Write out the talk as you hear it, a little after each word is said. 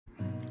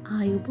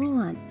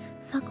ආයුබෝවන්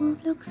සකෝ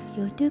ව්ලොග්ස්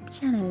YouTube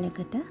channel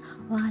එකට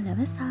ඔයාලව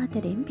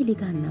සාදරයෙන්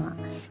පිළිගන්නවා.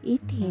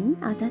 ඉතින්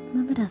අදත්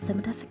මම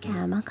රස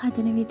කෑමක්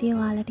හදන විදිය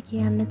ඔයාලට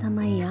කියන්න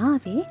තමයි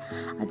ආවේ.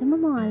 අද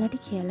මම ඔයාලට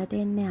කියලා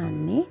දෙන්න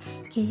යන්නේ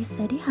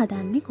කේසරි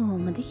හදන්නේ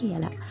කොහොමද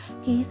කියලා.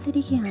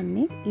 කේසරි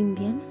කියන්නේ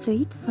ඉන්දියන්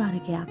ස්වීට්ස්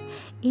වර්ගයක්.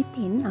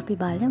 ඉතින්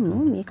අපි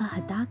බලමු මේක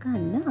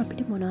හදාගන්න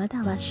අපිට මොනවද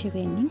අවශ්‍ය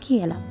වෙන්නේ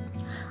කියලා.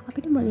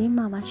 අපිට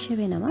මුලින්ම අවශ්‍ය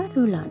වෙනවා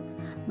රුලන්.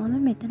 මම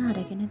මෙතන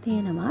අරගෙන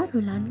තියෙනවා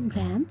රුලන්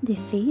ග්‍රෑම්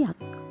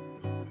 200ක්.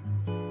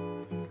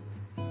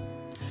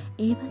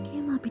 ඒ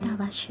වගේම අපිට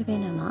අවශ්‍ය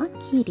වෙනවා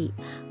කිරි.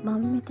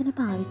 මම මෙතන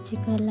පාවිච්චි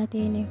කරලා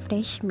තියෙන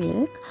ෆ්‍රෙෂ්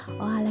මිල්ක්.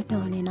 ඔයාලට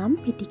ඕනේ නම්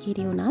පිටි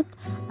කිරි උනත්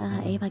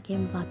ඒ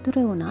වගේම වතුර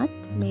උනත්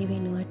මේ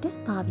වෙනුවට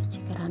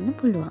පාවිච්චි කරන්න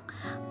පුළුවන්.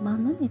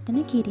 මම මෙතන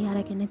කිරි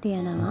අරගෙන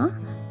තියෙනවා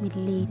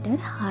මිලිලීටර්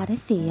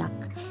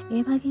 400ක්.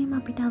 ඒ වගේම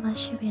අපිට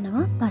අවශ්‍ය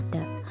වෙනවා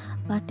බටර්.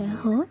 බටර්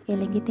හෝ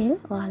එළඟි තෙල්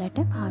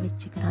ඔයාලට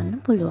පාවිච්චි කරන්න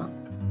පුළුවන්.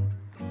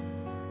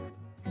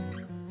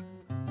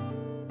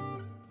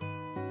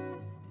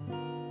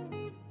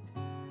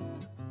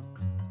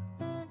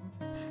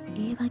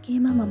 ඒ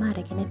වගේම මම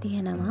අරගෙන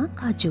තියෙනවා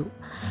කජු.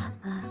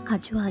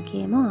 කජු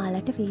වගේම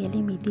ඔයාලට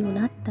වියලි මිදි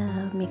උනත්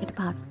මේකට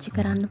පාවිච්චි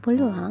කරන්න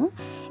පුළුවන්.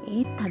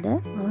 ඒත් අද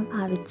මම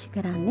පාවිච්චි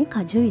කරන්නේ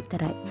කජු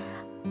විතරයි.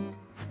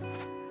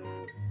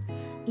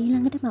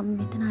 ඊළඟට මම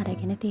මෙතන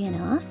අරගෙන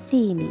තියෙනවා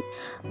සීනි.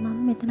 මම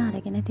මෙතන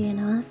අරගෙන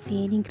තියෙනවා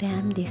සීනි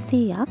ග්‍රෑම්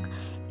 200ක්.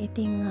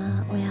 ඉතින්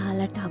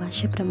ඔයාලට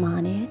අවශ්‍ය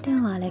ප්‍රමාණයට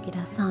ඔයාලගේ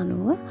රස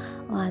අනුව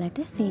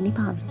ඔයාලට සීනි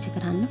පාවිච්චි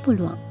කරන්න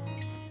පුළුවන්.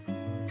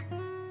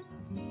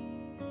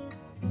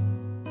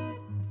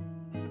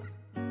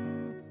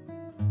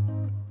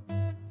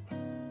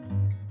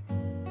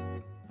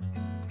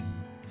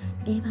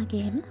 ඒ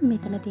වගේම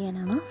මෙතන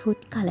තියෙනවා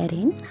ෆුඩ්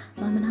කලරින්.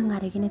 මම නම්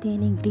අරගෙන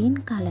තියෙන ග්‍රීන්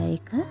කලර්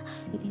එක.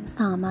 ඉතින්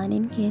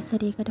සාමාන්‍යයෙන්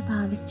කේසරියකට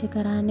පාවිච්චි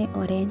කරන්නේ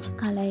ඔරෙන්ජ්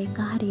කලර් එක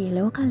හරි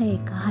yellow කලර්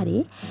එක හරි.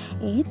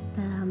 ඒත්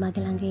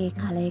මගේ ළඟ ඒ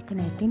කලර් එක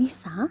නැති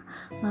නිසා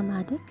මම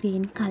අද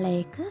ග්‍රීන් කලර්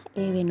එක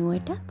ඒ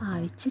වෙනුවට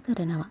පාවිච්චි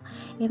කරනවා.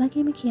 ඒ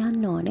වගේම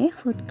කියන්න ඕනේ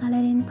ෆුඩ්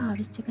කලරින්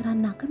පාවිච්චි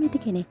කරන්න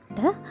අකමැති කෙනෙක්ට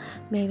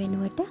මේ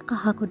වෙනුවට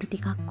කහ කුඩු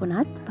ටිකක්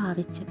උනත්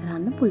පාවිච්චි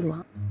කරන්න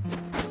පුළුවන්.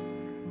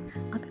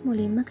 අපි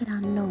මුලින්ම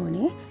කරන්න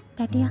ඕනේ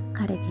තැටියක්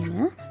අරගෙන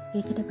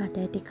ඒකට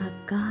බටර් ටිකක්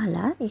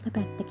ගාලා ඒක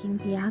පැත්තකින්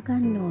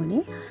තියාගන්න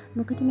ඕනේ.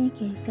 මොකද මේ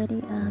කේසරි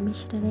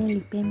මිශ්‍රණය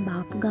ලිපෙන්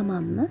බාපු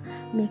ගමන්ම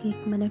මේක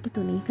ඉක්මනට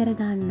තුනී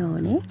කරගන්න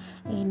ඕනේ.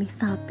 ඒ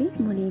නිසා අපි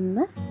මුලින්ම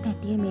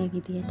තැටිය මේ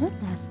විදියට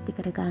ලෑස්ති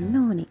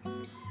කරගන්න ඕනේ.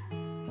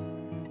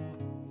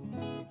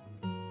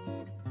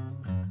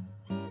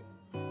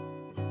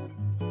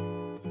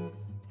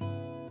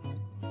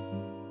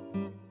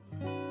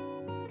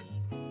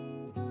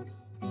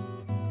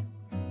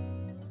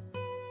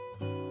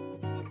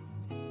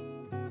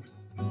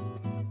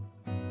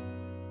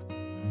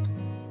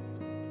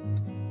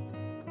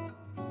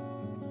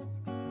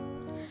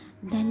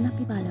 දැන්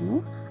අපි බලමු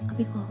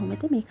අපි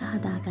කොහොමද මේක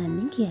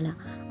හදාගන්නේ කියලා.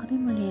 අපි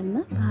මුලින්ම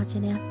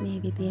භාජනයක් මේ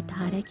විදියට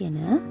අරගෙන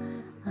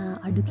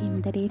අඩු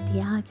ගින්දරේ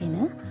තියාගෙන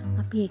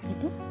අපි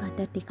ඒකට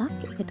බටර් ටිකක්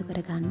එකතු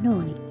කරගන්න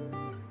ඕනේ.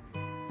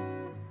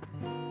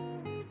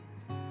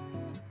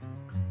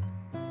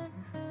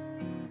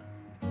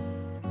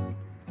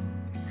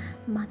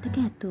 මතක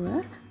ඇතුව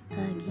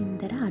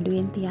ගින්දර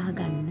අඩුවෙන්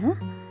තියාගන්න.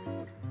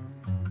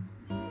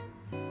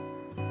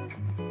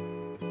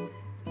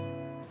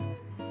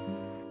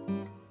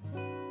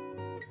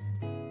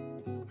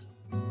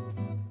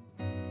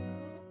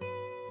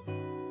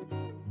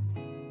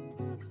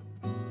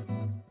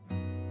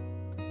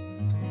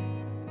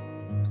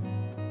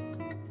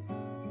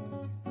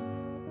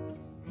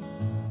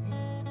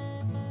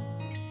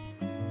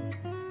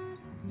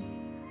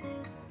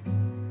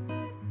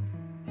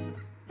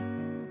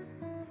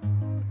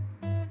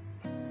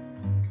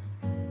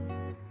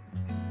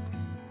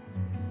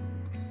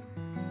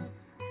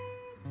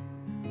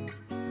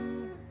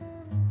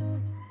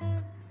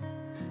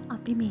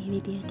 අපි මේ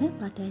විදියට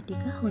බටර්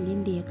ටික හොඳින්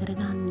දිය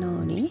කරගන්න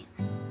ඕනේ.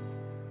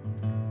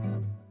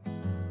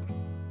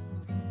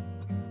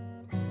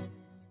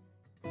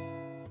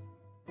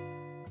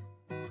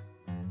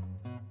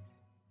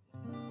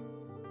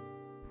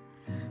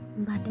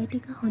 බටර්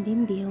ටික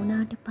හොඳින් දිය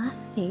වුණාට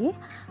පස්සේ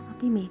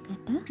අපි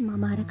මේකට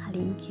මම අර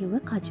කලින් කිව්ව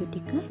කජු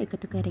ටික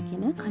එකතු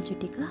කරගෙන කජු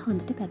ටික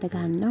හොඳට පැද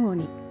ගන්න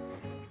ඕනේ.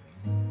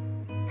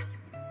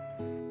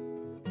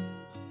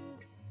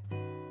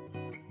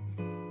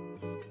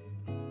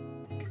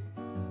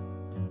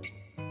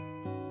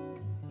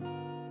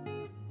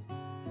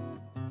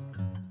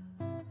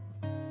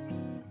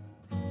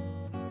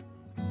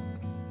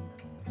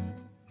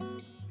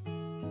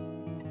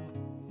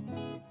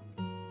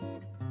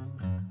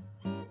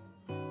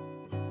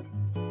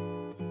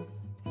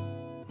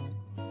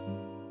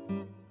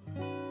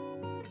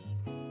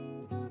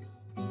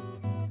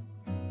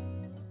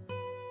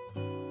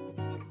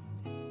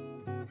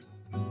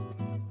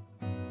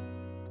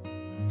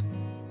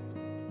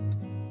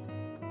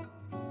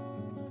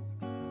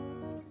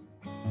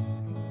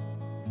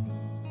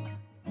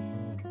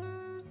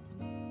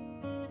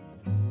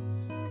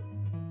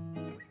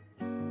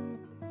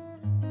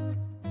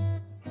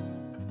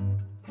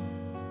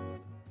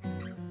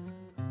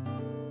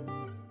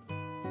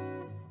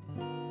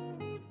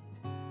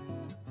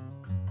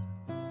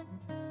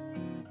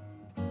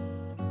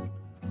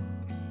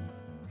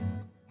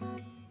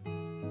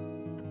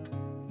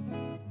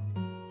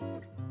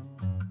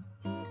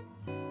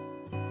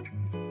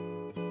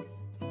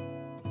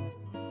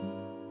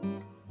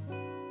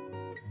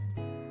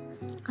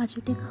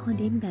 කජු ටික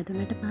හොඳින්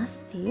බැදුනට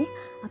පස්සේ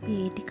අපි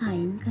ඒ ටික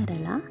අයින්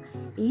කරලා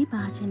ඒ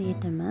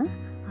භාජනයටම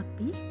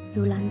අපි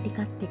රුලන්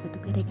ටිකත් එකතු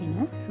කරගෙන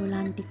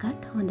රුලන්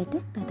ටිකත් හොඳට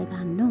බැද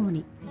ගන්න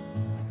ඕනි.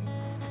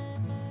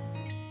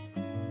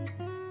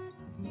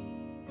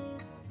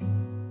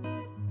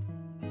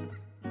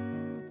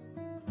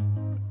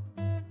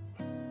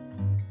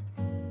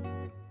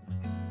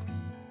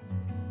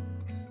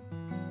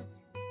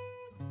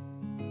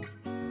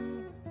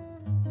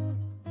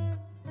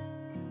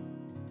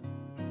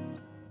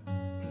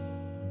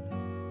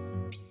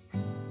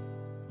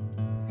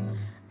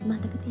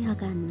 මතක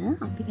තියාගන්න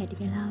අපි වැඩි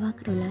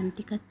වෙලාවක් රුලන්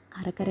ටික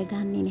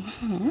කරගන්නේ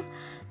නැහැ.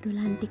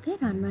 රුලන් ටික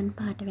රන්වන්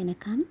පාට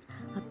වෙනකන්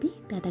අපි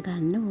බැද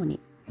ගන්න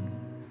ඕනේ.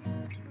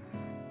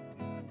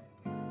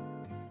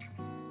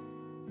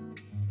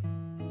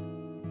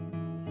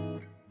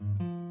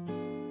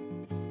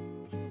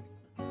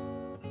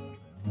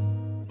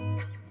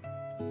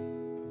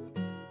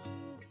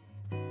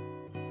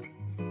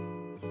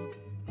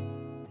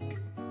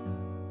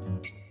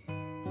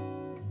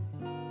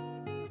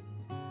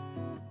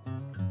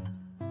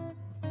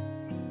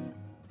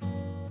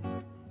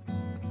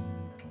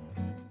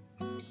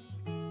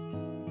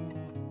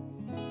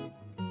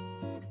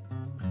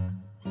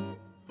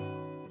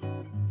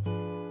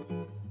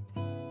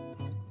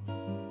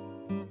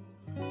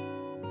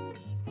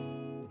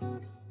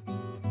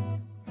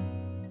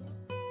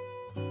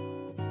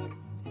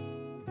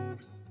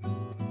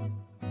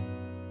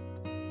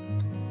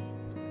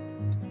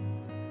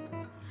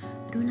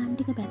 රුලන්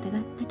ටික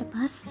බැදගත්තට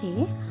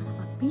පස්සේ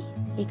අපි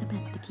ඒක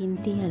පැත්තකින්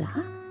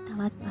තියලා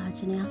තවත්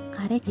භාජනයක්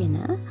අරගෙන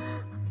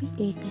අපි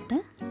ඒකට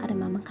අර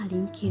මම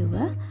කලින් කිව්ව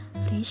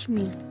ෆ්‍රෙෂ්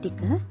මිල්ක්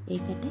ටික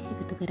ඒකට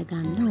එකතු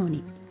කරගන්න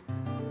ඕනේ.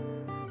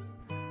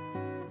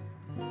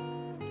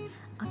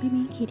 අපි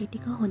මේ කිරි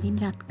ටික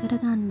හොඳින් රත්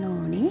කරගන්න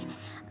ඕනේ.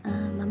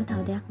 මම තව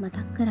දෙයක්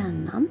මතක්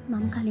කරන්නම්.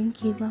 මම කලින්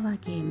කිව්වා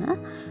වගේම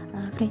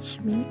ෆ්‍රෙෂ්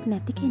මිල්ක්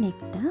නැති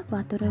කෙනෙක්ට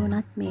වතුර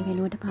වුණත් මේ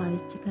වෙනුවට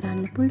පාවිච්චි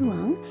කරන්න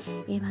පුළුවන්.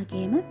 ඒ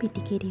වගේම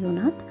පිටි කිරි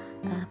වුණත්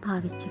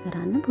පාවිච්චි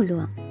කරන්න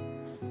පුළුවන්.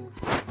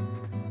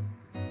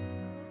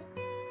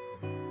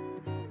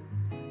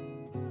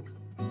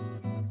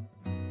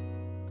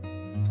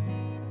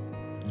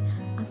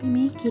 අපි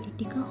මේ කිරි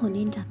ටික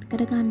හොඳින් රත්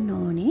කරගන්න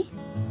ඕනේ.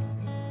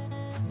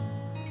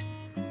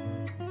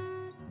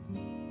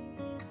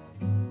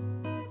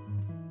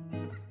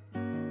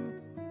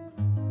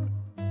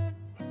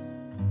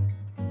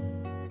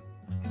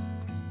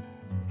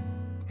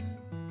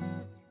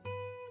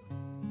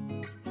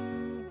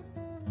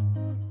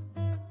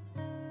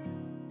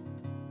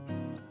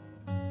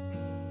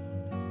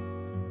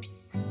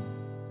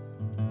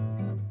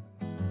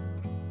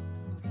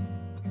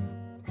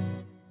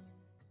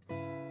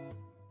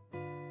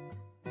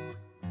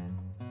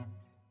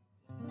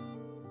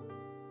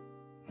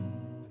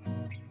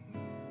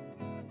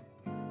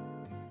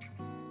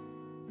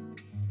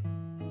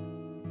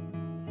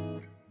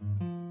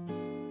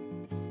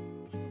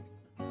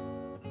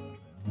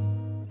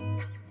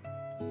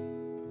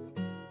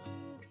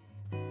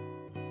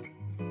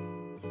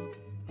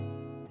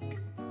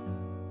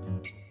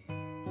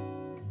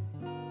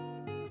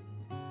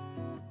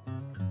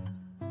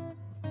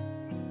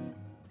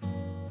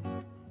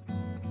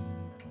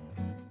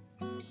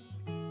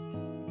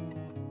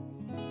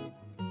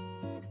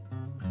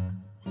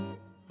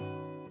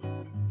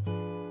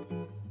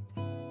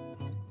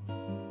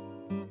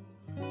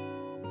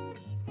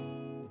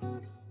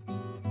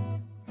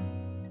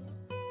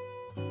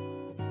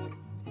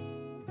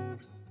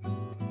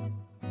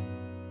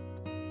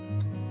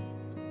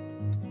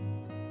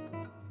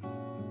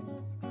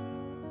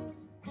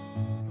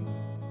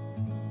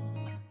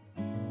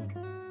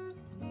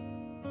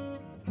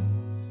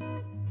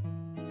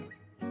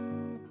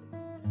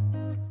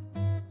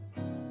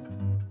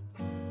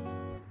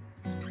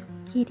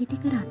 කිරි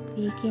ටික රත්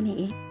වීගෙන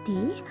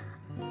එද්දී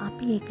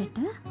අපි ඒකට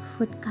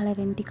ෆුඩ්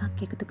කලරින්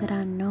ටිකක් එකතු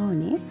කරන්න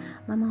ඕනේ.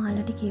 මම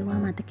ඔයාලට කිව්වා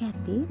මතක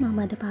ඇති මම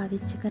අද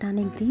පාවිච්චි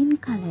කරන්නේ ග්‍රීන්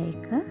කලර්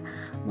එක.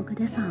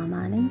 මොකද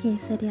සාමාන්‍යයෙන්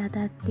කේසරි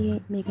අදත්තේ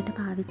මේකට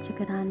පාවිච්චි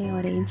කරන්නේ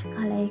ඔරෙන්ජ්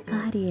කලර් එක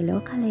හරි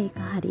yellow කලර් එක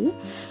හරි.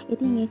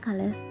 ඉතින් ඒ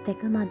කලර්ස්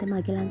දෙකම අද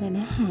මගේ ළඟ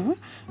නැහැ.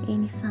 ඒ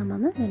නිසා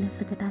මම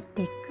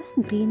වෙනසකටත් එක්ක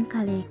ග්‍රීන්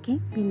කලර්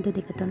එකෙන් බිංදු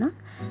 2-3ක්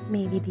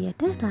මේ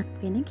විදියට රත්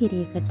වෙන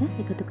කිරියකට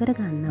එකතු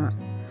කරගන්නවා.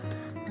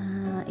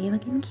 ඒ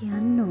වගේම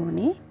කියන්න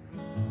ඕනේ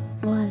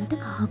ඔයාලට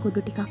කහ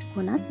කුඩු ටිකක්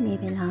වුණත් මේ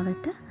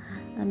වෙලාවට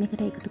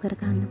මේකට එකතු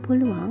කරගන්න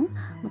පුළුවන්.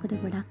 මොකද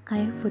ගොඩක්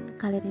අය ෆුඩ්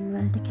කලරින්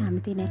වලට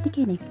කැමති නැති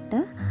කෙනෙක්ට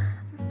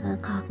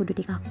කහ කුඩු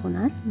ටිකක්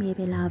වුණත් මේ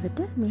වෙලාවට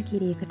මේ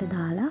කිරියකට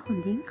දාලා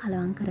හොඳින්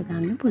කලවම්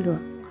කරගන්න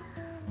පුළුවන්.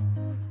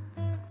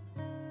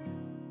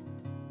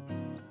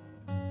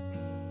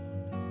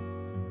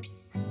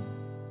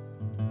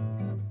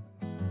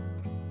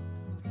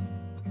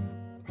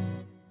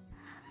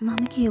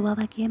 මම කිව්වා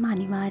වගේම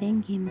අනිවාර්යෙන්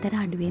ගින්දර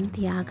අඩුවෙන්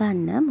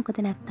තියාගන්න. මොකද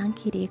නැත්තම්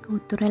කිරියක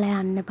උතුරලා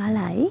යන්න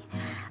බලයි.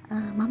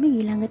 මම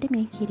ඊළඟට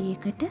මේ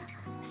කිරියකට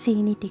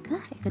සීනි ටික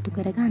එකතු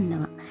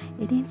කරගන්නවා.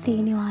 ඉතින්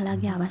සීනි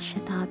ඔයාලගේ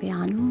අවශ්‍යතාවය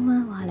අනුව,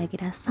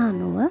 ඔයාලගේ රස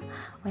අනුව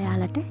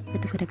ඔයාලට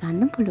එකතු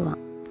කරගන්න පුළුවන්.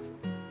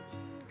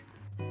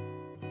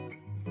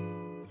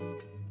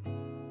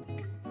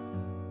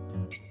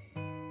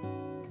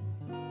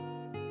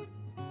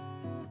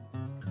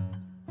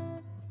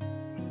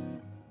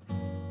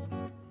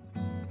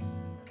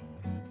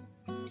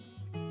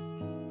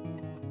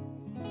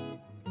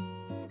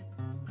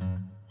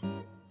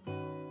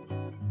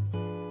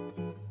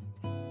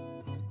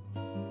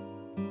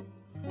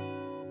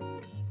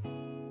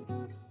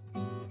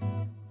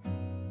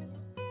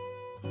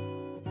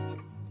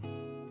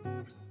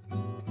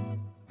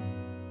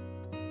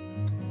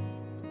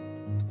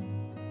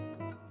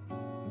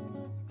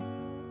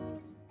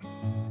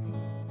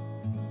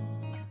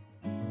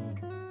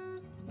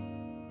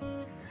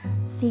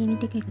 සීනි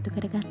ටික එකතු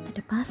කරගත්තට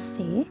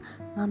පස්සේ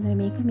මම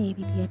මේක මේ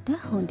විදියට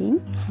හොඳින්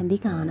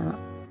හැඳි ගන්නවා.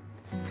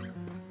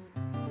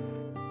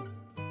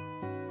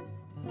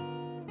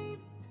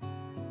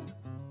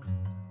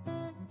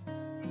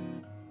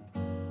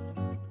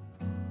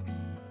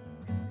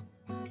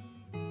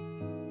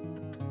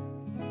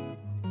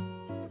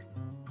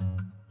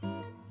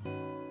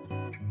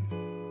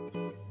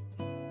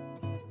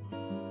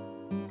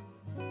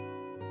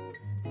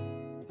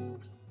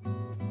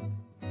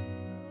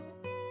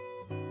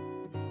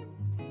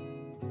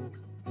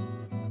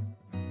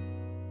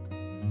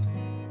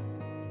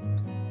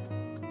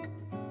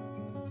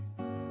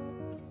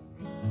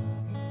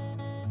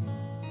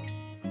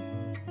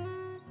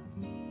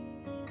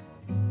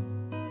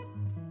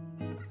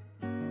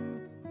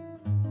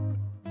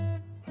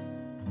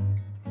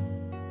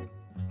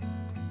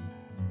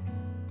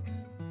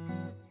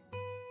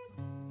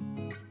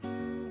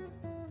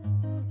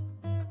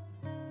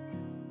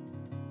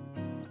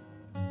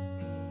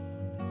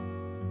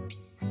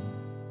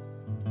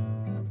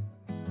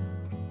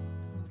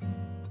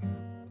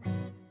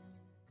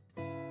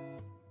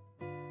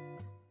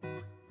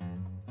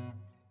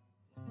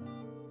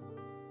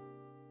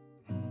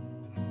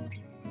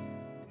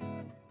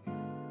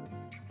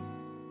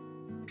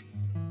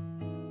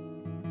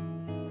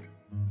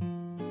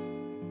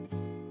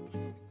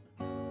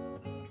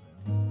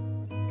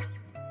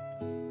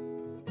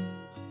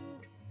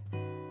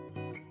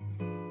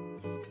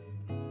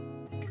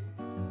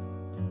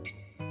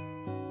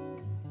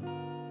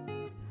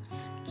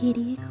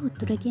 කිරියක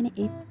උතුරගෙන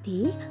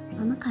එද්දී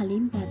මම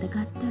කලින්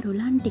බැදගත්ත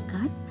රුලන්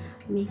ටිකත්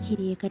මේ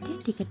කිරියකට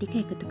ටික ටික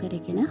එකතු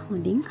කරගෙන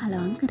හොඳින්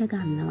කලවම්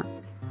කරගන්නවා.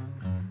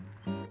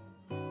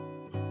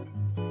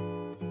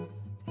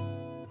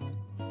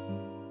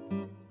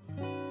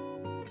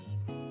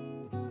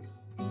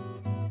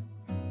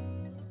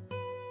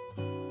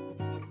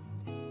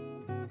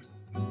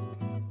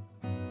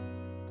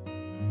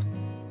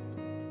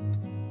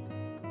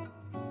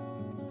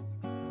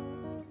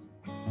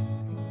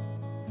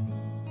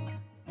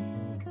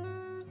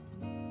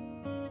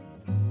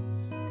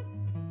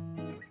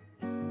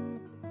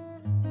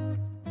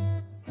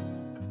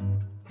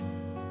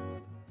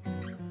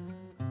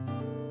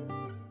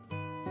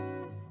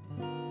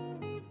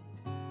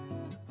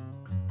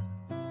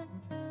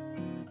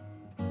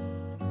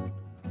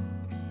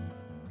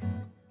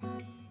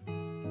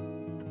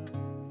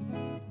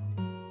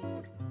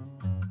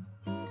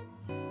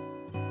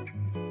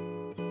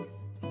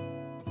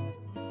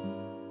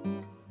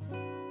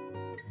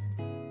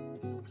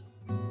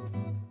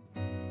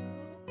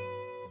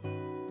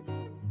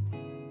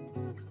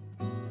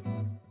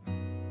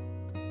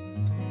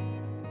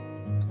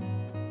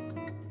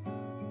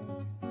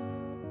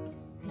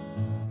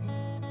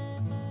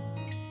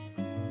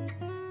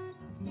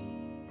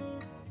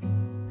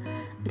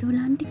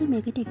 රුලන් ටික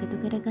මේකට එකතු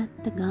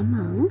කරගත්ත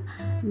ගමන්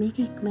මේක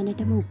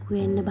ඉක්මනටම උක්කු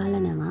වෙන්න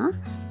බලනවා.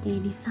 ඒ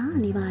නිසා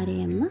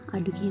අනිවාර්යයෙන්ම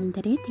අඩු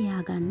ගින්දරේ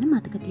තියාගන්න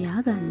මතක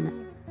තියාගන්න.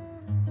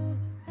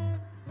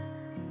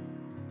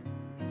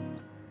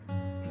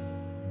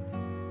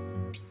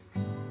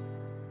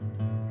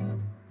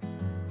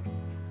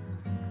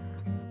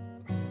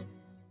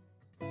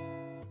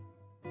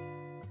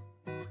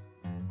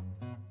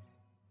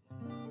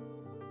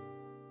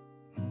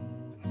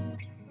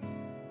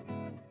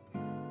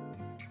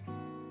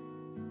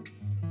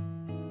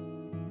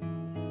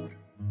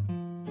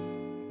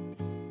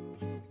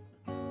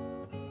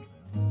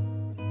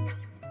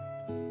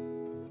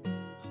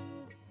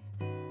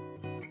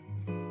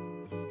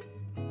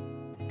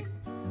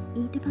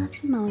 ඊට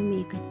පස්සේ මම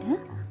මේකට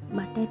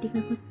බටර්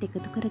ටිකකුත්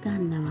එකතු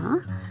කරගන්නවා.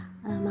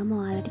 මම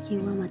ඔයාලට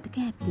කිව්වා මතක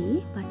ඇති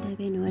බටර්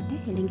වෙනුවට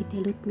එළඟි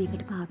තෙලුත්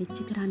මේකට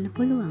පාවිච්චි කරන්න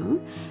පුළුවන්.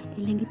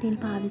 එළඟි තෙල්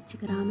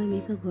පාවිච්චි කරාම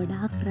මේක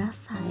ගොඩාක්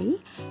රසයි.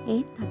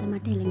 ඒත් අද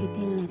මට එළඟි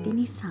තෙල් නැති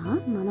නිසා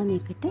මම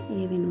මේකට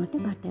ඒ වෙනුවට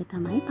බටර්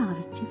තමයි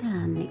පාවිච්චි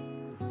කරන්නේ.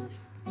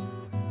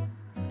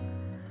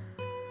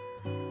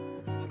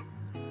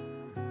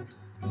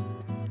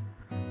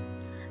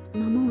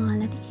 මම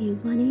ඔයාලට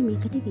කිව්වනේ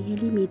මේකට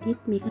වියලි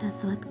මිදිත් මේක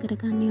රසවත්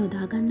කරගන්න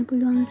යොදා ගන්න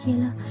පුළුවන්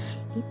කියලා.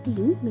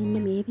 ඉතින් මෙන්න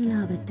මේ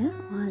වෙලාවට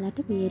ඔයාලට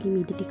වියලි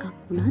මිදි ටිකක්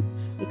වුණත්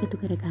එකතු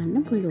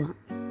කරගන්න පුළුවන්.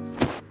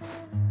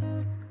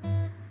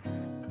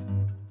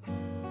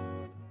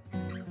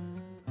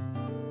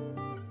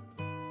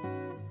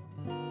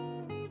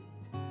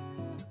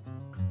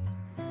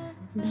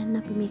 දැන්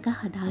අපි මේක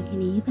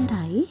හදාගෙන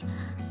ඉවරයි.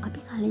 අපි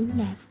කලින්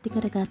ලෑස්ති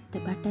කරගත්ත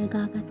බටර්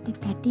ගාගත්ත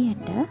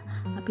කැටියට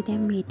අපි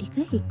දැන් මේ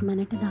ටික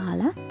ඉක්මනට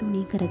දාලා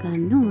තුනී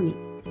කරගන්න ඕනේ.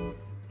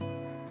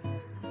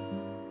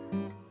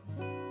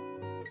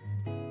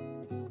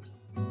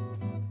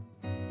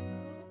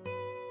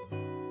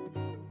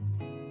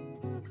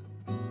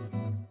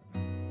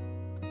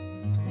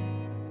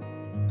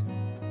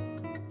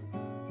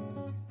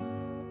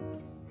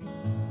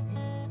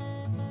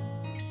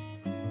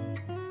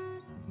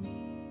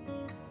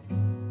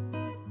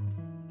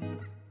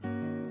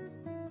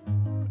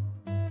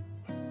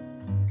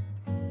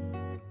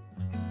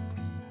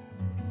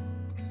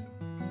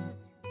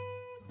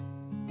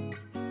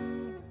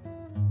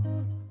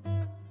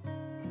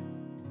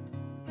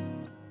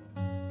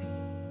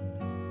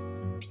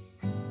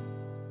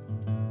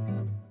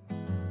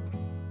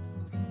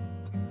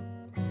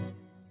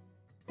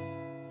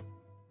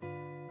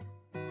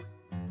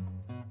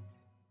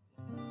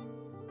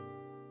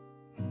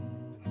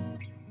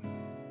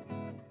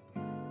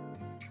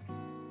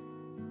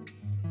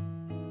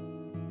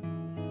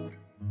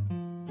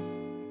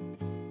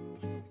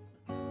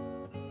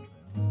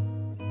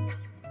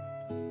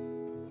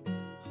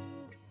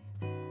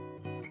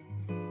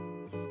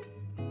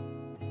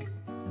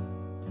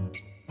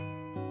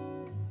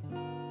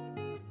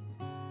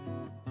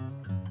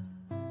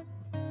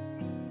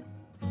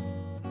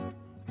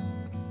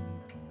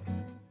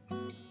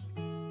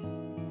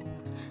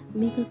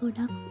 මේක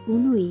ගොඩක්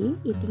උණුයි.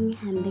 ඉතින්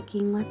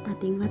හැන්දකින්වත්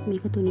අතින්වත්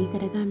මේක තුනී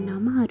කරගන්න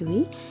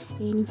අමාරුයි.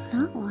 ඒ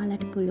නිසා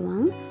ඔයාලට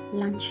පුළුවන්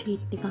ලන්ච්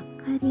ෂීට්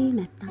එකක් හරි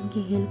නැත්නම්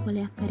කෙහෙල්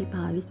කොලයක් හරි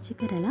පාවිච්චි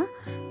කරලා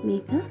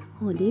මේක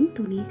හොඳින්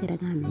තුනී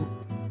කරගන්න.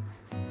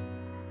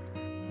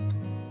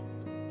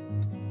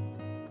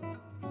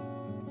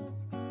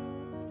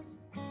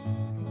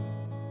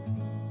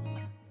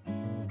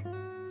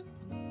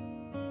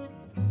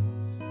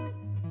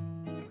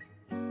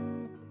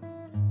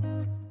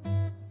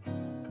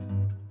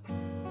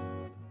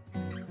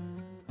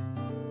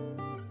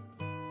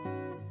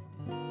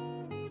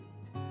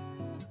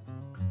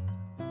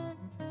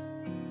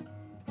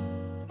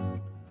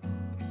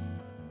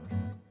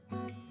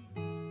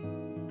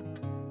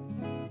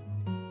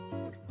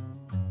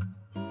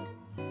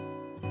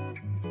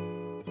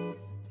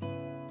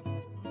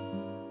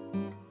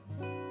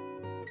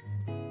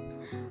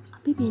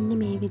 අපි මෙන්න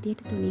මේ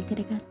විදියට තුනී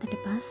කරගත්තට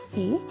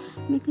පස්සේ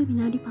මේක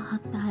විනාඩි 5ක්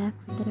 10ක්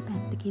විතර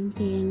පැත්තකින්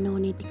තියෙන්න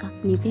ඕනේ ටිකක්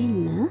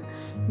නිවෙන්න.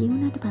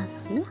 නිවුණාට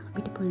පස්සේ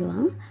අපිට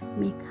පුළුවන්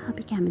මේක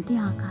අපි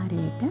කැමති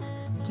ආකාරයට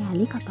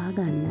කෑලි කපා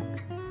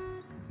ගන්න.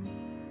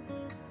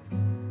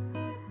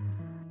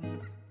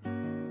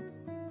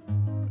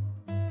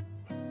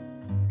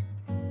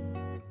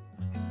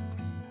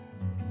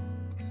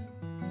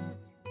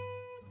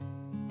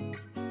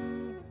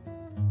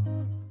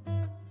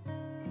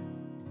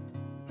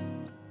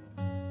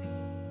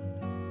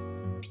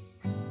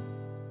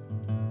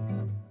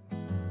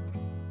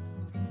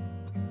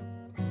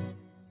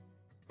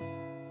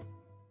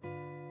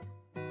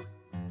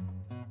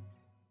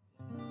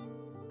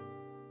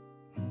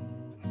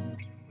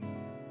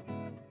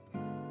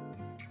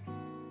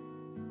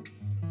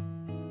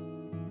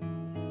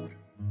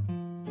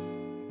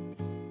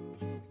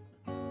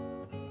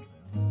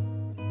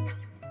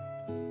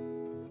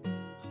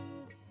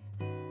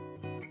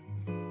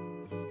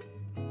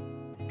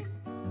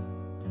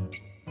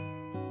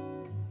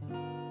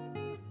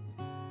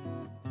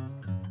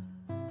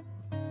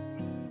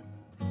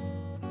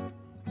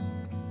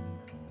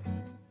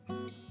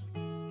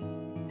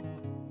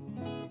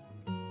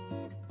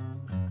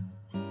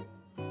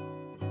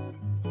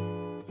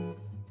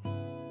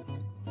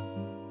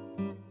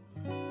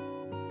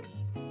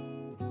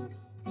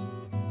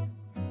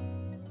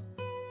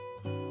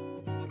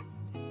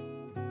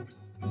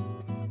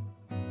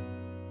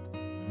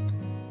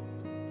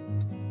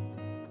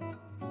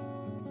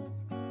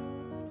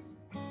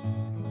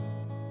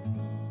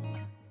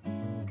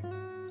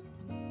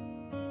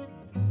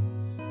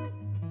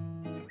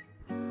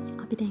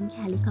 අපි දැන්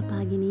කෑලි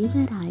කපාගෙන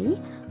ඉවරයි.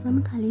 මම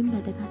කලින්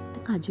බැදගත්ත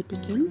කජු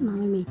ටිකෙන්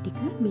මම මේ ටික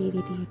මේ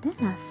විදිහට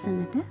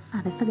ලස්සනට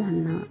සරස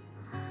ගන්නවා.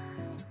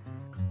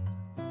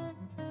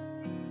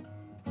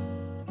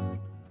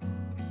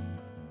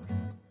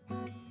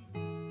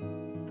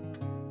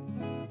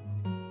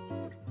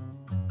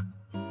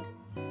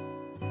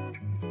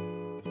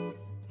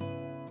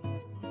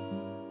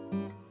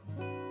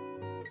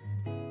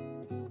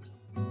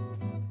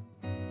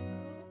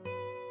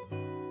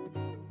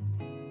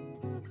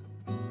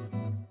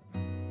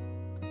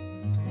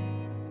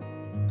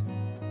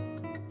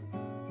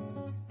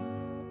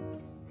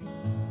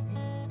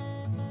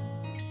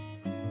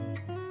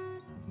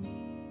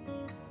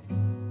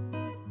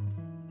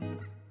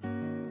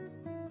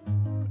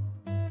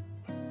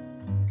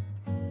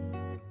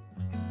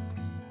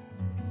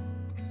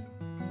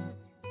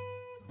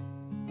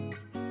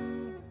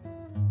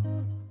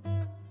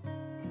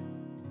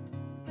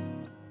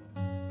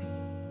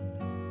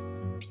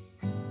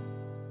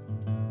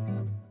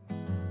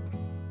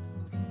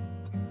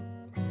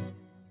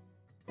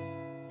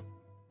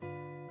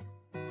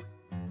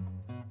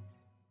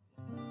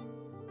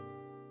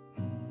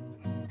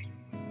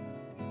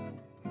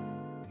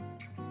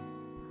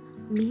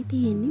 මේ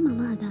තියෙන්නේ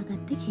මම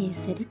හදාගත්ත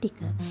කේසරි ටික.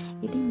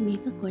 ඉතින්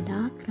මේක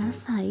ගොඩාක්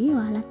රසයි.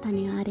 ඔයාලත්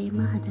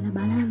අනිවාර්යයෙන්ම හදලා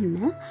බලන්න.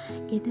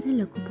 ගෙදර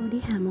ලොකු පොඩි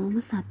හැමෝම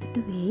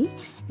සතුටු වෙයි.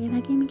 ඒ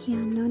වගේම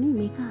කියන්න ඕනේ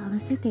මේක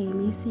අවශ්‍ය තේ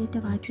මේසයට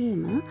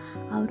වගේම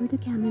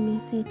අවුරුදු කැම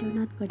මේසයට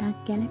උනත්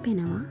ගොඩක්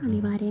ගැලපෙනවා.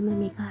 අනිවාර්යයෙන්ම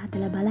මේක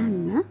හදලා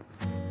බලන්න.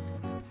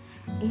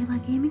 ඒ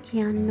වගේම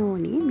කියන්න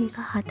ඕනේ මේක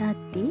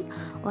හදද්දී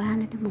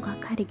ඔයාලට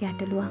මොකක් හරි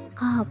ගැටලුවක්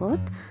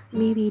ආවොත්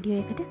මේ වීඩියෝ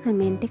එකට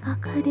කමෙන්ට්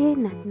එකක් හරි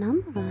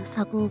නැත්නම්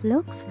සගෝ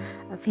ව්ලොග්ස්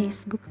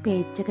Facebook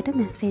page එකට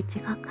මැසේජ්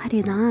එකක්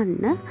හරි දාන්න.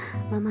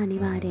 මම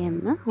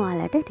අනිවාර්යයෙන්ම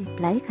ඔයාලට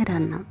රිප්ලයි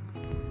කරන්නම්.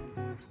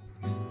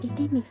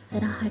 ඉතින්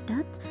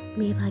ඉස්සරහටත්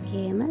මේ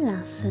වගේම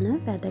ලස්සන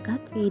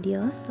වැදගත්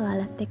වීඩියෝස්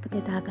ඔයාලත් එක්ක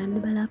බෙදා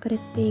ගන්න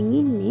බලාපොරොත්තු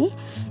ඉන්නේ.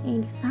 ඒ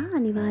නිසා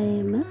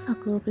අනිවාර්යයෙන්ම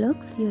සකෝ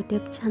බ්ලොග්ස්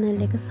YouTube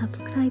channel එක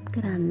subscribe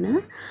කරන්න.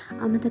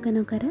 අමතක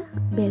නොකර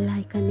bell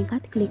icon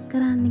එකත් click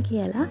කරන්න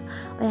කියලා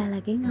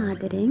ඔයාලගෙන්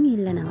ආදරයෙන්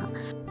ඉල්ලනවා.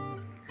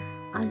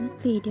 අලුත්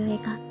වීඩියෝ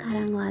එකක්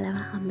අරන්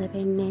ඔයාලව හම්බ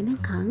වෙන්න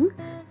එනකන්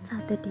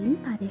සතුටින්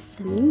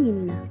පරිස්සමින්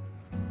ඉන්න.